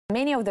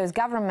Many of those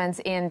governments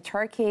in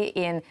Turkey,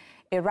 in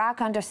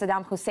Iraq under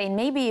Saddam Hussein,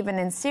 maybe even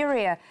in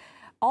Syria,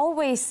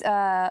 always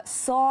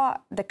saw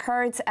the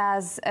Kurds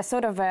as a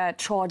sort of a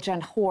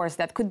Trojan horse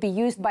that could be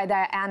used by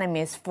their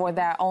enemies for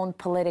their own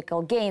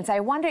political gains. I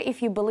wonder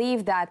if you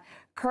believe that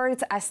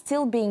Kurds are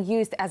still being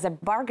used as a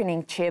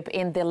bargaining chip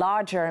in the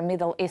larger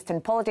Middle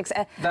Eastern politics,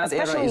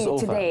 especially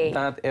today.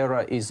 That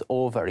era is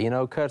over. You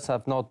know, Kurds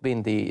have not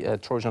been the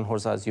Trojan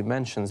horse, as you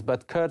mentioned,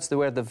 but Kurds, they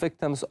were the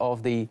victims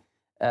of the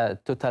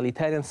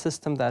totalitarian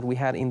system that we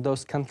had in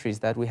those countries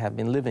that we have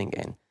been living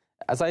in.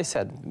 As I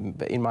said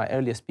in my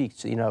earlier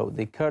speech, you know,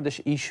 the Kurdish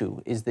issue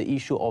is the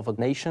issue of a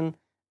nation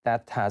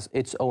that has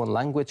its own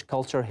language,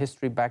 culture,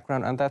 history,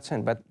 background, and that's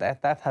it. But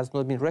that has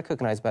not been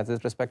recognized by the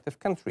respective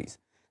countries.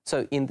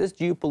 So in this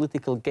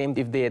geopolitical game,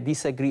 if they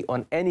disagree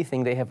on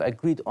anything, they have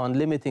agreed on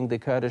limiting the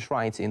Kurdish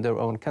rights in their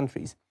own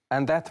countries.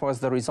 And that was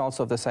the results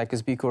of the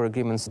Sykes-Picot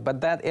agreements. But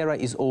that era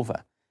is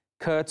over.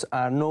 Kurds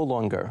are no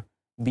longer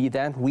be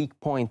that weak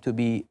point to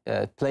be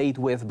played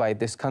with by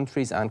these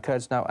countries, and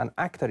Kurds now an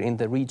actor in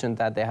the region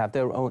that they have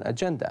their own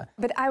agenda.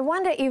 But I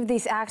wonder if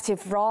this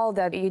active role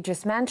that you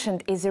just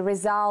mentioned is a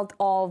result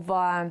of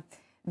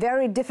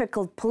very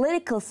difficult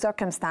political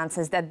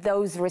circumstances that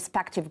those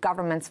respective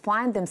governments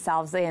find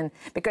themselves in,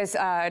 because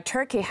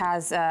Turkey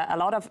has a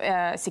lot of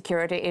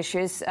security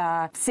issues.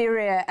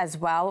 Syria as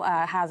well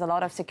has a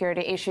lot of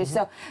security issues.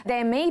 So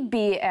there may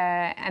be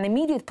an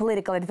immediate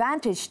political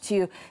advantage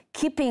to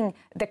keeping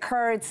the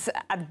Kurds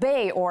at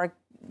bay or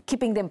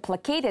keeping them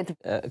placated.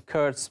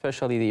 Kurds,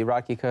 especially the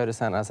Iraqi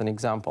Kurdistan as an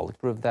example,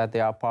 prove that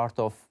they are part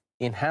of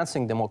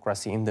enhancing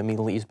democracy in the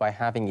Middle East by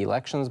having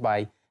elections,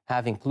 by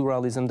having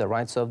pluralism, the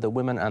rights of the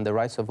women and the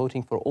rights of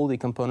voting for all the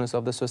components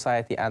of the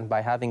society, and by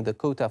having the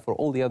quota for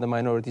all the other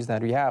minorities that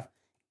we have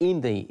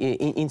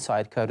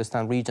inside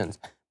Kurdistan regions,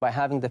 by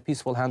having the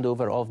peaceful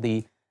handover of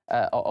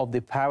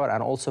the power,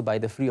 and also by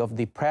the free of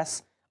the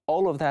press.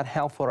 All of that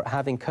help for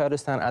having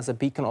Kurdistan as a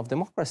beacon of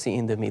democracy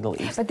in the Middle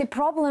East. But the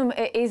problem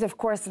is, of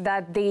course,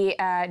 that the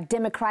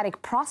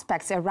democratic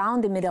prospects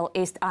around the Middle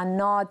East are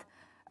not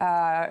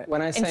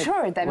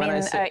ensured. I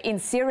mean, in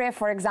Syria,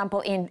 for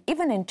example,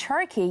 even in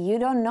Turkey, you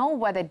don't know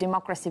whether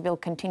democracy will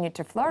continue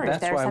to flourish.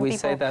 That's why we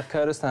say that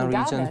Kurdistan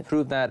region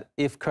prove that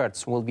if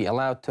Kurds will be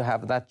allowed to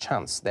have that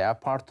chance, they are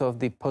part of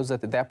the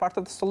positive, they are part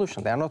of the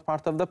solution, they are not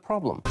part of the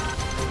problem.